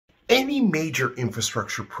Any major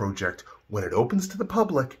infrastructure project, when it opens to the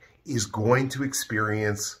public, is going to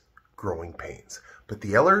experience growing pains. But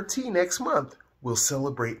the LRT next month will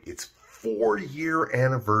celebrate its 4-year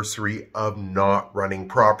anniversary of not running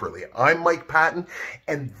properly. I'm Mike Patton,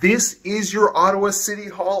 and this is your Ottawa City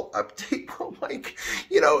Hall update. Well, Mike,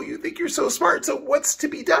 you think you're so smart, so what's to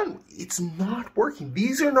be done? It's not working.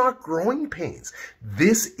 These are not growing pains.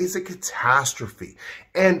 This is a catastrophe.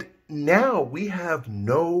 And now we have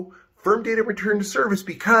no firm date of return to service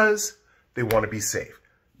because they want to be safe.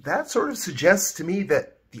 That sort of suggests to me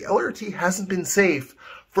that the LRT hasn't been safe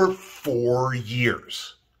for 4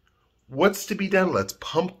 years. What's to be done? Let's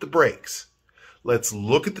pump the brakes. Let's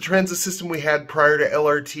look at the transit system we had prior to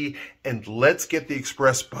LRT and let's get the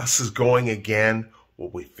express buses going again while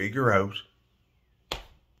we figure out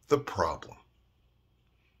the problem.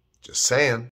 Just saying.